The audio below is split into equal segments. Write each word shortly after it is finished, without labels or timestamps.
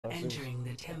Entering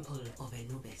the temple of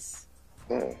Anubis.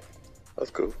 Oh, that's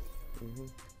cool.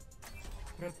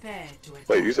 Prepare to attack.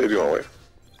 Wait, you said you on wait?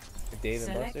 Dave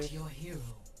and Select Buster? your hero.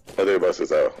 Oh, Dave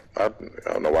Buster's out. I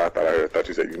don't know why I thought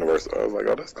you said Universal. I was like,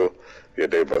 oh, that's cool. Yeah,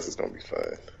 Dave Buster's gonna be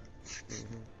fine.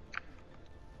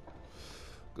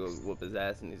 Go whoop his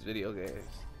ass in these video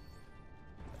games.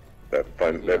 That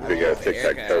big ass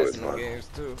tic-tac-toe is fun. Games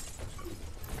too.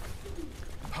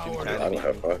 I don't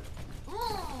have fun. Ooh,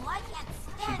 I can't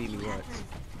She stand beat me once.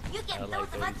 You get I like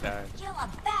both of us 30 times. to kill a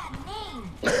bad name.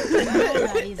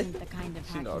 That isn't the kind of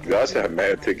hack. Y'all should have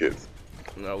mad tickets.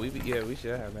 No, we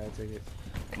should have mad tickets.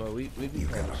 But we be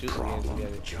playing shooting games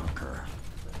together. Junker.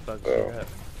 Fuck shit up.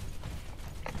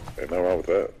 Ain't nothing wrong with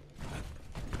that.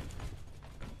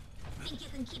 Think you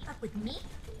can keep up with me?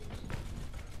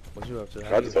 What you up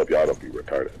to? I just hope y'all don't be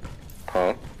retarded.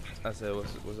 Huh? I said,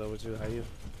 what's up with you? How you?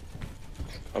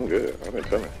 I'm good. I've been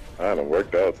chilling. I haven't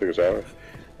worked out, took a shower.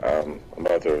 I'm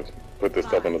about to put this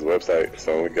stuff on this website,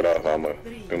 so when we get off, I'm gonna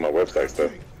do my website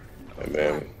stuff, and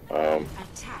then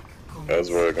as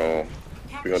we're gonna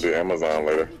do Amazon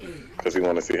later, cause he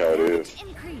want to see how it is.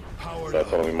 So I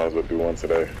told him we might as well do one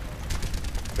today.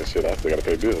 This shit, I still gotta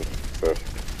pay bills, so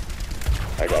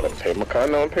I gotta pay my car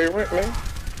note and pay rent, man.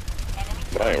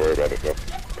 But I ain't worried about it though.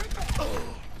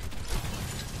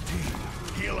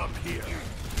 Heal up here.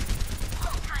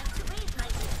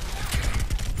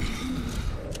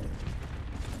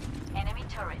 Enemy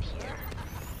turret here.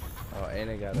 Oh, and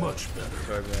they got Much better.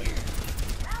 Turbine.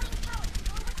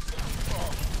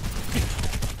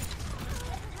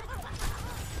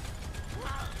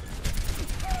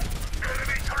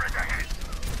 Enemy turret ahead.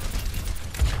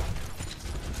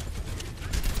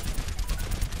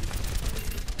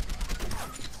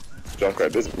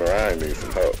 Junkrat, this Mariah needs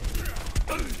some help.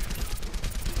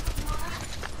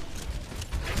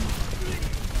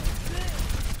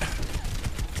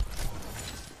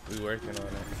 We working on it.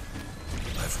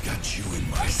 I've got you in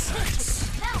my sights.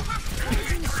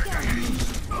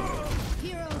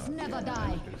 Heroes never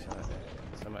die.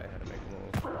 Somebody had to make a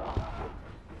move.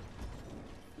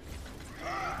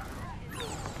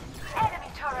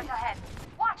 Enemy turret ahead.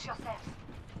 Watch yourself.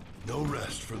 No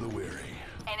rest for the weary.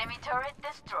 Enemy turret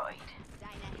destroyed.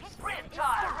 Sprint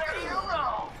time, ready to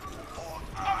roll.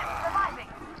 Enemy surviving.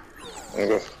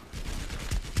 Okay.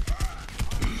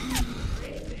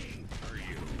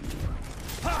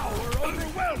 Power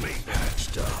overwhelming.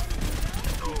 Patched up.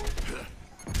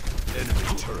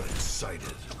 Enemy turret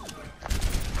sighted.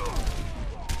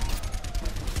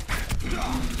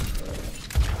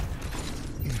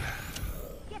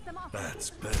 That's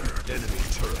better. Enemy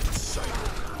turret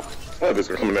sighted. Oh, this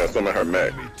is coming out some of her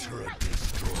Mac. Enemy turret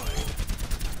destroyed.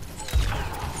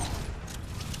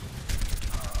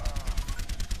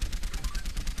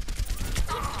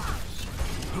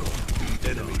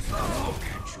 Enemy power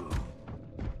control.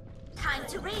 Time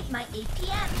to raise my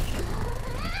APM.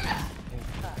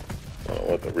 I don't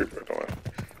know what the Reaper doing.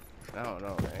 I don't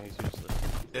know, man. He's useless.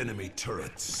 Enemy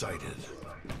turret sighted.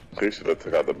 He should have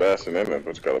took out the Bastion and then,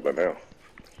 but you got it by now.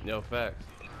 Yo, facts.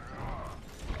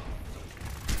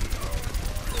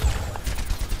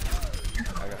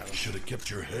 I got him. Should have kept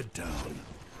your head down.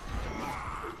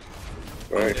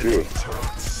 Thank you.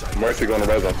 Turret sighted. Mercy gonna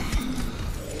res him.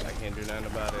 I can't do nothing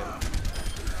about it.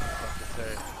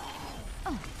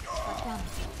 Fuck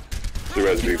She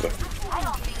res Diva. I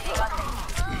don't think they got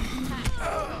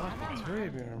the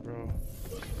Turbine, bro.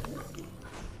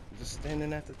 Just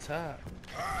standing at the top.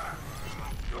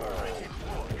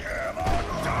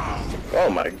 Oh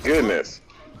my goodness.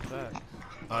 Facts.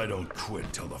 I don't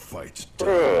quit till the fight's done.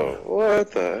 Bro,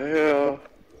 what the hell?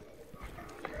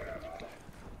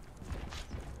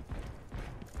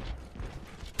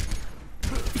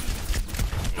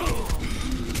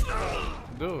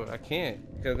 Dude, I can't.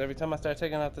 Because every time I start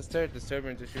taking out this turret just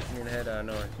shoots me in the head out of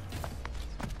nowhere.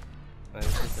 Like,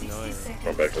 it's just annoying.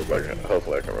 I'm back to back.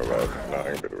 Hopefully I can revive him. No, I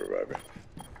ain't gonna revive him.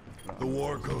 The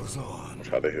war goes on.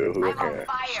 Try to heal who I I'm on can.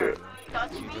 fire. Shit.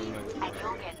 Touch me and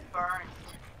you'll get burned.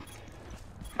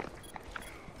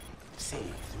 See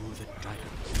through the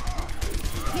dragon.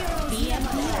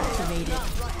 EMP activated.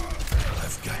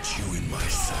 I've got you in my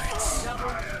sights.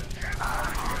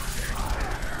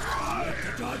 Let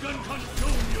the dragon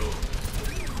consume you.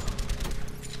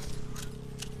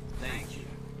 Thank you.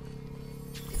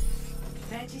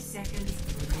 30 seconds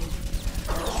remaining.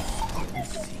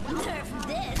 Nerf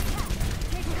this.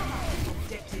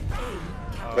 Objective A.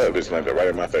 That bitch landed right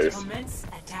in my face. Commence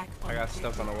attack. I got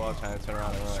stuck on the wall trying to turn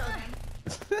around and run.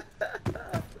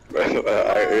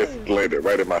 It landed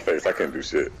right in my face. I can't do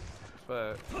shit.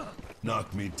 But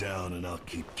Knock me down and I'll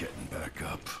keep getting back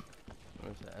up.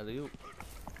 where's the alley-oop?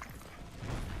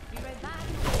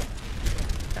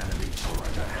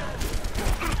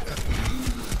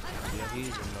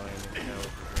 he's annoying as hell.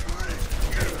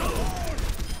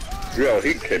 Yo,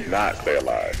 he cannot stay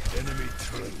alive. Enemy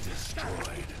turret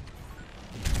destroyed.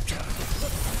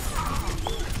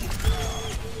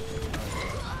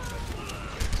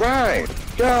 Right.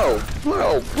 Yo,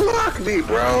 bro, block me,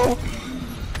 bro.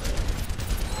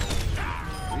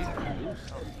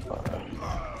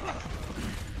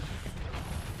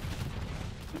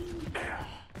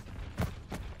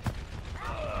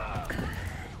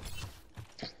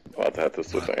 I'll have to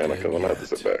switch to Anna because I'm gonna have to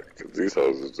sit back. Because these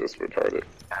hoes is just retarded.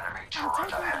 Enemy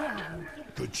turret ahead.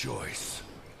 Good choice.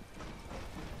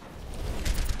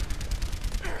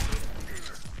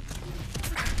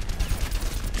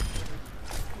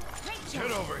 Get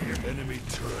over here. Enemy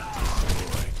turret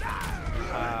destroyed.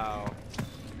 Wow.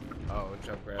 Oh,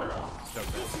 jump grab. Jump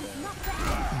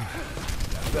grab.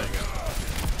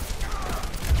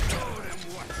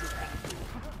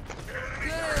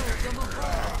 Coming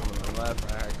on the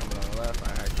left, right, coming on the left,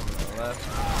 right, coming on the left.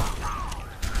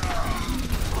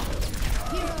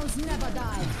 Heroes never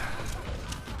die.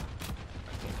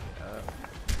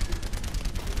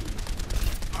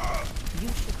 You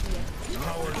should be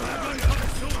more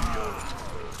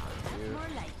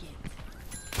like it.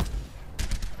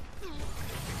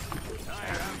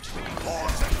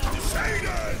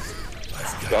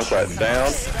 Jump right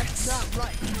down.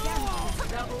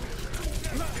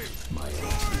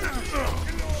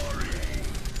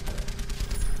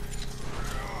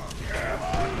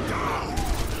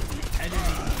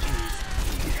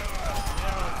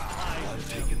 I'm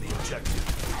taking the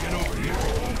objective. Get over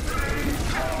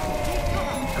here.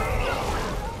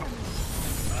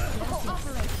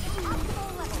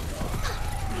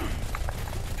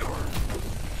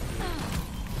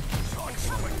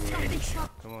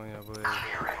 Come on, yeah, boy.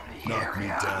 Knock me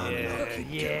down.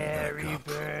 Yeah,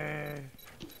 Reaper.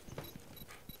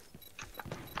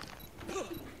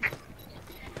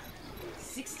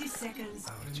 60 seconds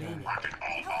Oh, remaining.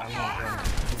 I want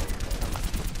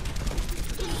that.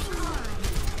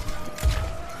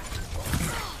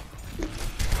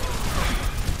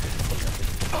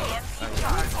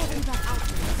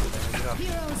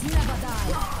 Heroes never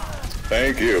die.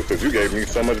 Thank you, because you gave me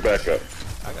so much backup.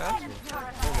 I got you.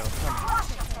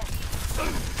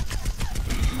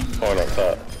 Point up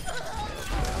top.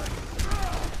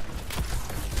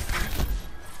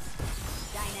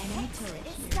 Dynamic turret.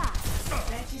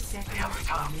 30 seconds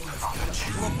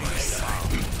remaining.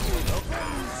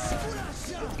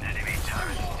 Enemy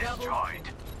turret destroyed.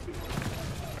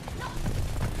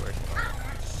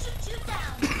 Shoot you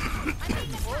down.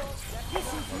 This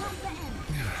is not the end.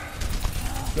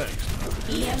 Thanks.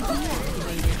 EMP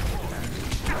activated.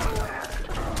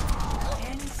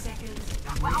 10 seconds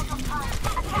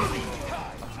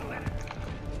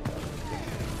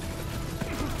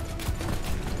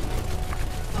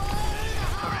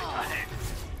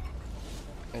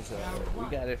And so we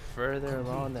got it further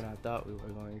along than I thought we were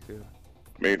going to.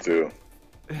 Me too.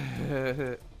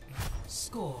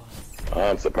 score.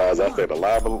 I'm surprised I stayed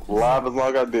alive as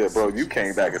long as I did, bro. You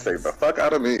came back and saved the fuck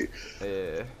out of me.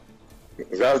 Yeah.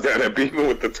 'Cause I was down there beefing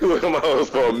with the two of them hoes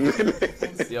for a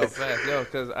minute. Yo, fast, yo,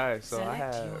 cause alright, so I Select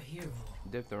had your hero.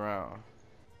 dipped around.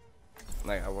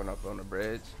 Like I went up on the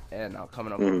bridge, and I'm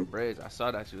coming up on the bridge. I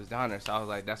saw that she was down there, so I was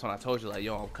like, that's when I told you, like,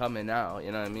 yo, I'm coming now.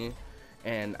 You know what I mean?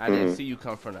 And I didn't see you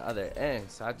come from the other end,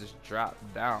 so I just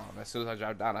dropped down. As soon as I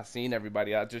dropped down, I seen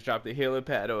everybody. I just dropped the healing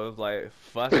pad. I was like,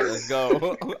 fuck it, let's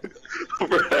go.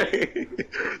 Right.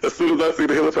 As soon as I see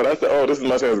the healer pad, I said, oh, this is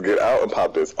my chance to get out and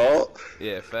pop this ult.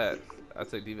 Yeah, fat. I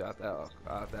took DV out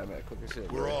that man quick as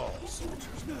shit. We're Bro. all soldiers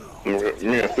now.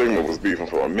 Me and Sigma was beefing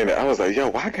for a minute. I was like, yo,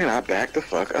 why can't I back the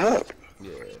fuck up? Yeah.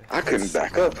 I couldn't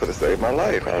back up to save my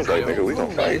life. I was like, nigga, we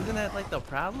gonna fight. Isn't that like the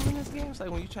problem in this game? It's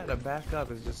like when you try to back up,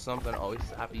 it's just something always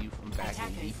stopping you from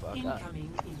backing the Attackers fuck up.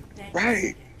 incoming in 10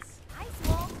 Right.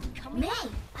 seconds. Man,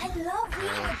 I love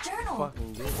reading a journal.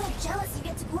 Fucking good. I'm so jealous you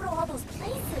get to go to all those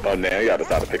places. Oh, now you gotta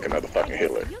start to pick another fucking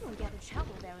healer. You don't get in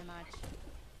trouble very much.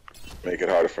 Make it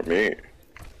harder for me.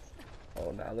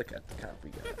 Oh, now look at the comp we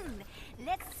got.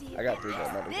 Let's see. I got 3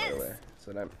 gold medals, by the way.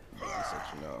 So that just let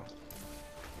you know.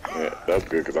 Yeah, that's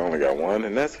good because I only got one,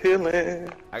 and that's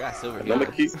healing. I got silver And I'm healer.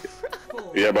 gonna keep.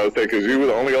 Yeah, about to say because you were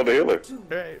the only other healer.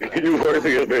 Right. You were the other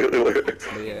healer.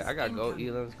 But yeah, I got gold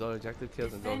elims, gold objective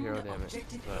kills, and gold hero damage.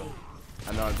 Objective So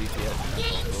I know I'm DPS.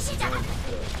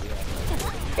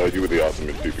 Oh, you were the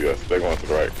ultimate DPS. They're going to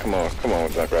the right. Come on,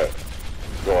 Junkrat.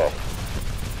 Go off.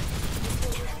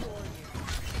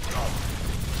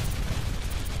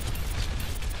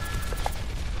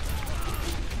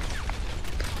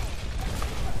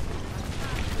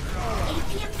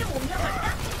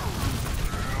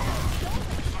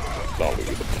 don't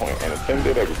lose the point.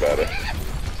 Unattended, everybody.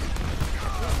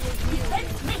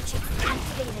 Defense matrix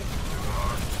activated.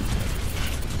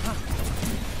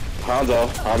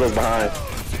 Hanzo's behind.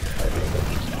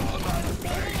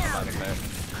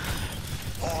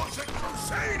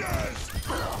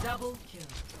 Double kill.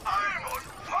 I'm on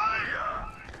fire!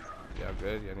 Y'all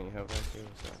good? Y'all need help back here?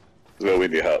 What's up? Well, we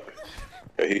need help.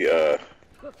 Yeah,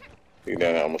 he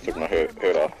down there almost took my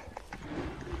head off.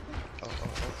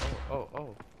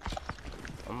 Oh.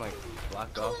 I'm like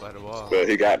blocked off by the wall. But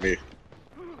he got me.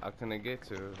 I couldn't get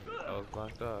to it. I was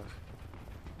blocked off.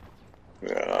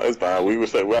 Yeah, it's fine. I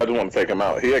just want to take him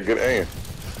out. He had good aim.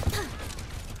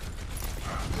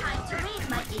 Time to raise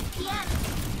my APM.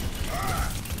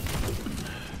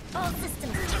 All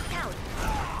systems checked out.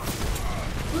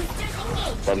 Boosters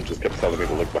engaged. Some just kept telling me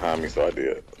to look behind me, so I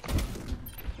did.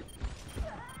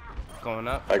 Going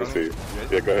up? I can see you.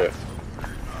 Yeah, go ahead.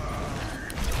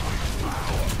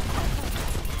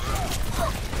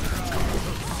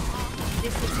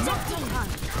 Disconnecting.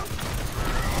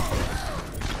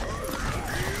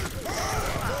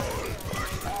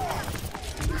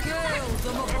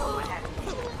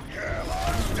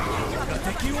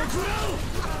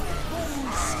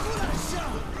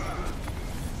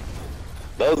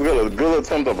 That was a good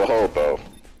attempt of a hold, though.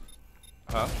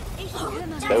 Huh?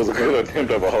 That was a good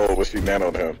attempt of a hold, but she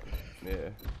nanoed him.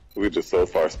 Yeah. We were just so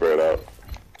far spread out.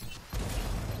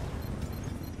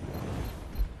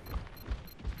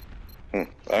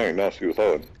 I didn't know she was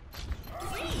holding.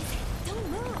 Don't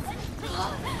move.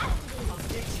 Objective lost.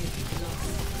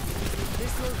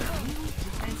 This will be new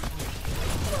defense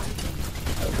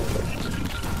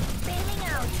Bailing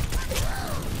out.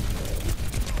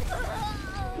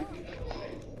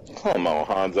 Come on,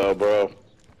 Hanzo, bro.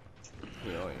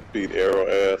 You know, Beat arrow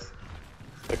ass.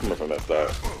 They coming from that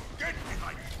side.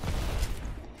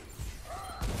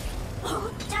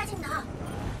 짜증나.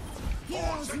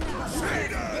 Nerf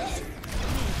this.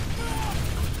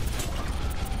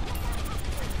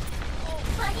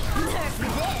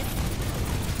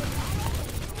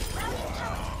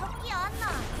 덕기 안 나.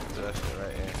 that's it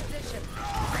right here.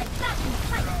 I'm back in the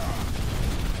fight.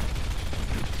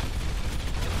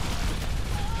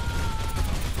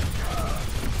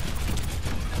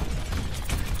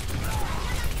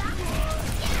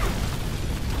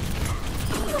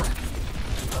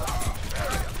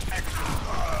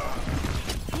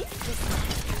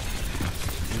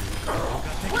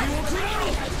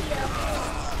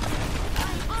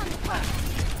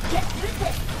 Get through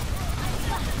this.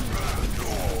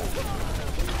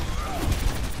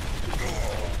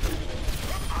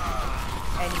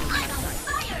 I'm on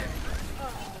fire.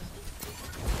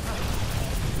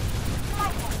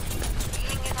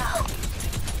 Being it out.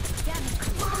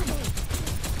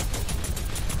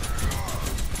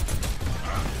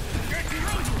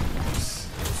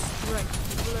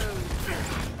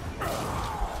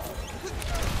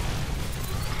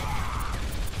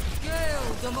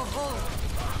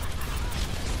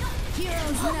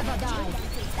 Heroes never die.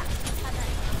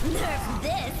 Nerf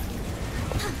this.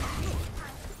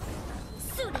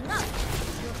 Suiting up.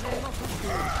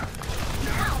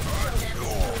 I'll show them.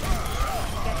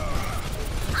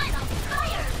 I'm on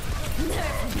fire.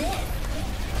 Nerf this.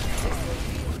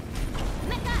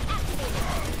 Mecha activated.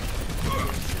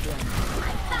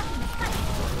 I'm back in the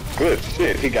fight. Good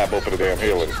shit. He got both of the damn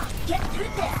healers. Get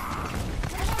through this.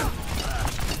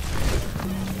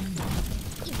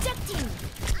 Ejecting.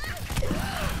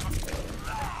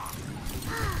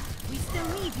 We still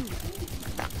need you.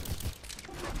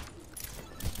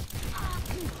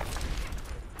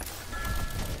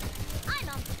 I'm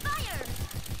on fire.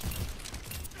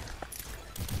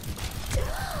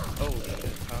 Oh,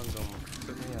 shit. Hanzo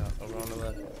took me out around the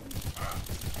left.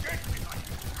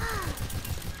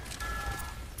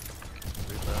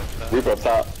 Reaper up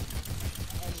top.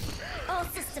 All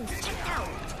systems checked out.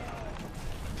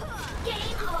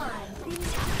 Game on.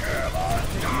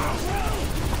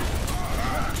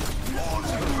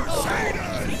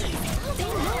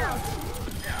 Bailing out.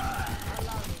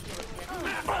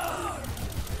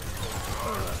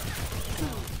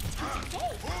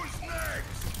 Who's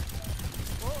next?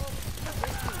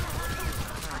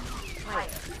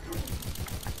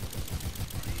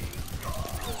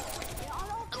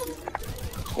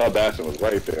 My Bastion was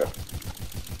right there.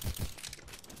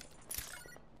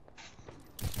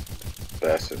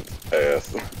 Bastion's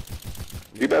ass.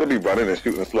 You better be running and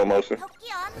shooting in slow motion.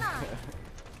 덕기 안 나.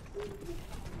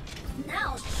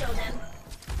 Now show them.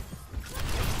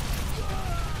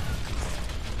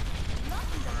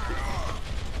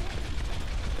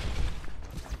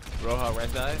 Roja right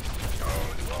side.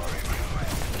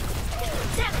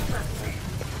 Damage.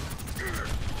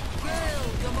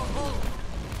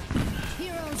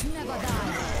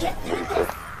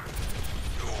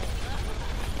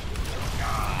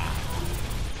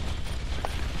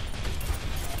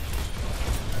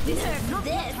 Nerf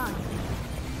this.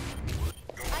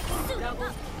 I can suit up.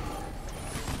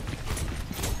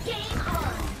 Game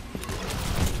on.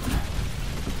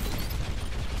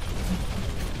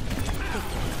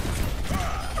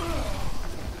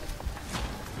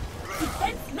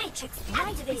 Defense matrix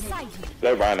activated.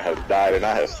 That Ryan has died, and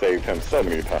I have saved him so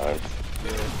many times.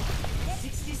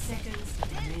 60 seconds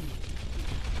remaining.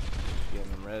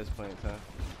 Getting them res points, huh?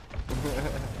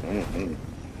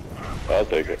 I'll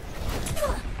take it.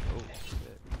 Oh,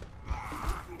 shit.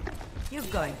 You're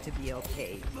going to be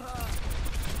okay.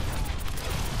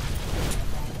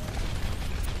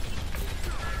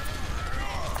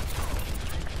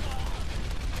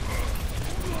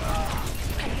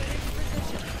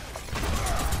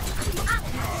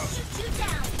 Shoot you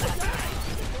down.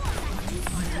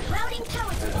 Routing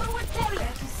tower to forward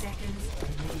barrier. 30 seconds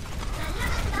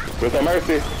remaining. With no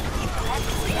mercy.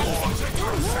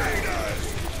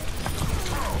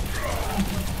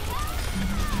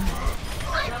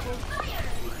 Fire.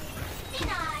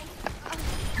 Deny.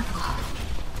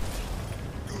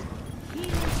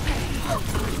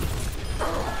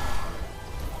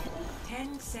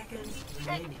 10 seconds Tick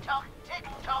remaining. tock,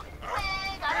 we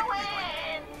gotta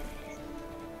win!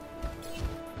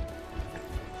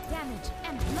 Damage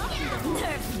and blocking the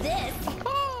nerf this.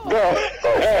 Bro.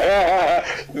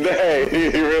 Dang,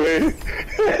 really?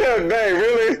 Dang,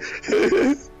 really?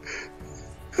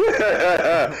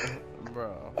 Bro,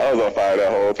 I was on fire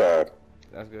that whole time.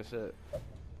 that's good shit.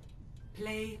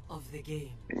 Play of the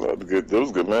game. That was good. That was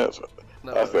a good match.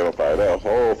 No. I stayed on fire that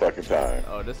whole fucking time.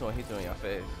 Oh, this one he threw in your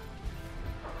face.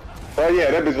 Oh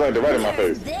yeah, that bitch landed right in my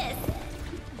face. This.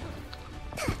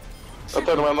 I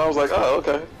turned around and I was like, oh,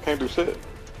 okay. Can't do shit.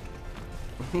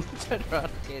 Turn around,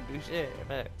 can't do shit.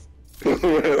 Facts.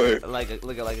 Really?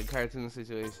 Looking like a cartoon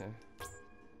situation.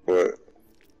 What?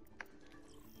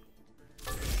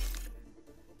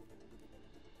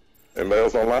 Anybody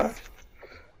else online?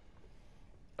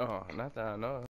 Oh, not that I know.